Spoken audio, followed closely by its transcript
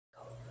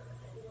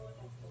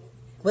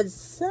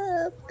What's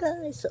up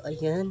guys? So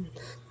ayan,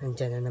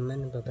 nandyan na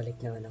naman, babalik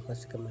naman ako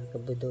sa mga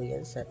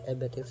kabudoyan sa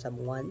everything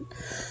someone.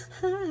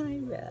 Hi,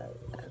 well,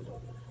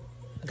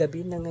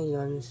 gabi na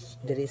ngayon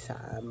diri sa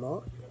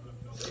amo.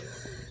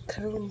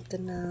 Karon ka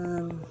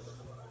ng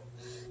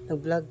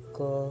nag-vlog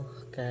ko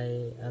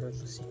kay aron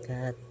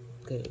sikat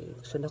kay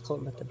gusto na ko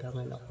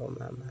matabangan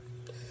ako mama.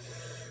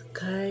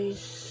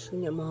 Guys,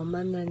 unya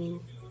mama na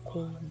ning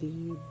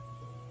COVID.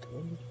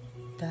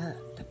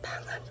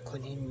 Tapangan ko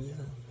ninyo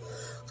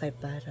kay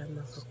para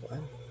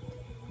makakuan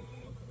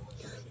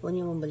mo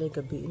niyo mabalik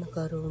gabi na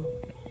karon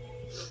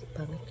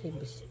pangit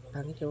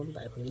kay mo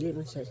ba dili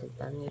man sa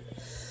pangit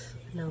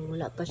nang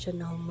wala pa siya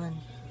nahuman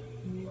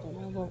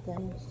tanawa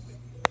guys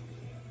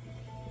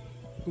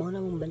mo na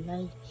mong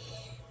balay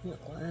nga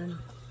kuan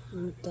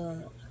unta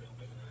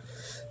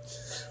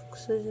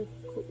gusto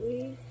ko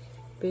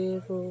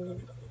pero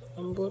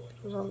ambot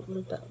lang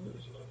unta.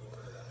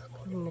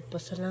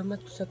 Magpasalamat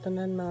ko sa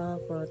tanan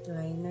mga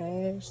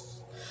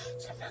frontliners,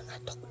 sa mga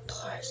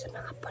doktor, sa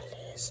mga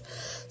polis,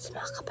 sa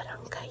mga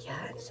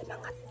kabaranggayan, sa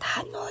mga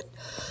tanod.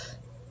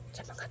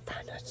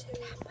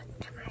 Salamat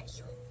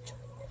kayo.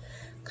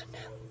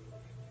 Kanang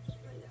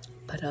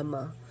para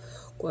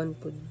kuan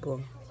pud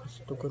bo.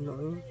 Gusto ko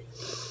noon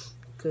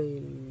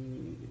kay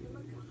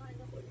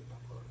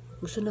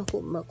gusto na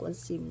ko makuan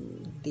si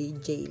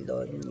DJ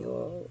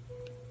Lonyo.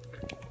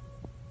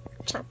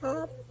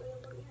 Charot.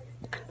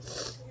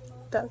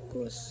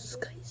 Tapos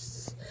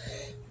guys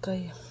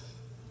kaya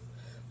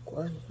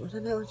kuan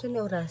unsa na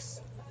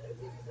oras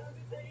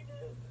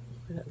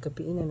wala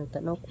gabi na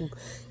nagtanaw kong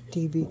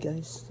TV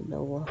guys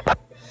tanawa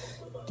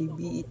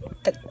TV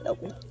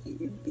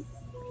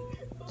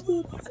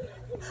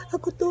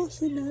ako to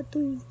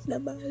sinato na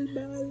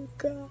mahal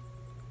ka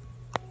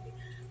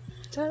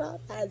charot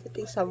I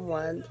think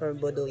someone for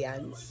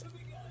Bodoyans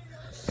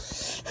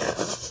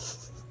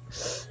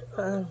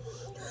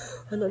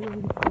ano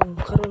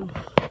karon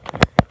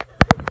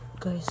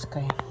guys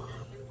kay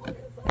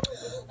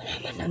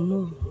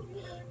ano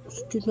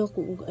gusto na ko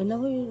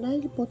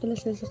nahili po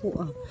talaga sila sa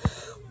kuha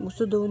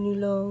gusto daw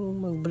nilang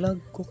mag-vlog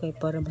ko kay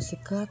para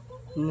masikat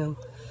nang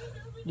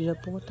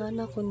dinapungutan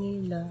ako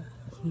nila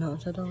na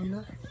unsa daw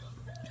na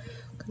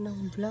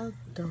kanang vlog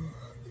daw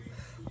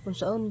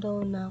unsaon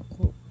daw na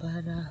ako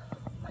para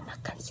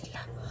manakan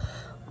sila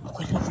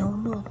okay lang daw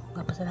no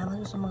nga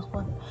pasalamat sa mga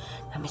kwan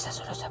namin sa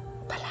sulod sa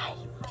balay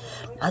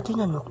ato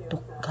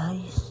nanuktok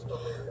guys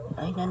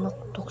ay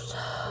nanuktok sa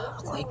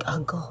ako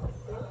agaw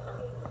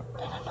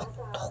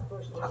nanuktok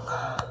mga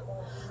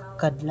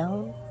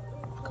kadlaw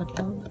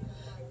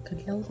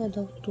na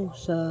daw to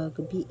sa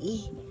gabi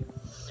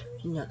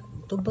nya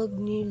tubag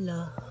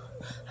nila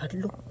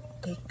hadlok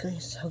kay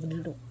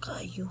hadlok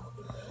kayo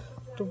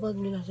tubag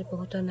nila sa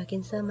pangutan na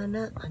kinsa man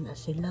na ana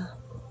sila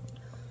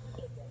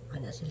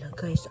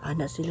guys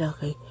anak sila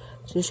kay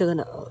siya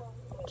gana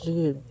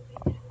sige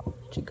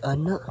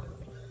anak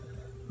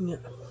nya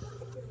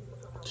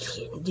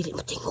dili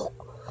matingog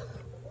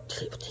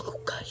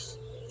guys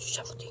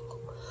siya matingog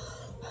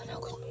anak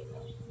ko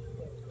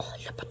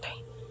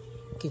lapatay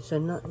kinsa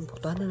na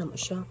importante naman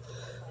siya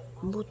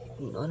but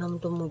anam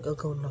to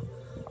magagaw na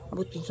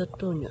but kinsa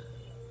to nya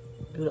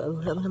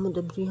wala man naman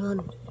dabrihan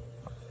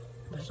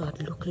basta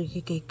hadlok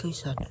kay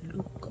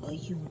sadlok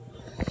kayo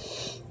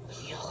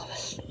nya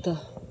basta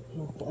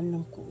magpuan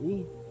lang ko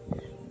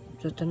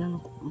sa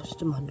tanan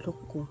basta mahadlok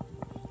ko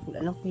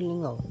wala lang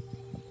pilingaw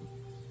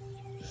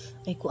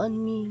ay kuan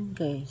mi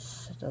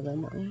guys sa taga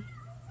mo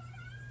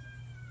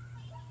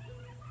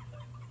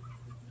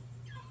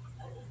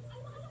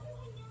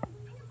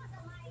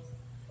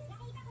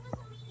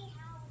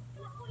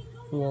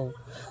wow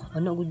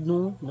ano good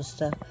no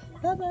basta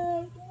bye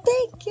bye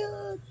thank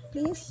you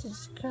please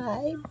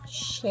subscribe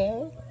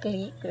share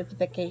click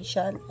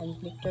notification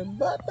and click your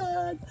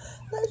button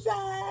bye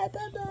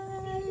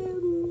bye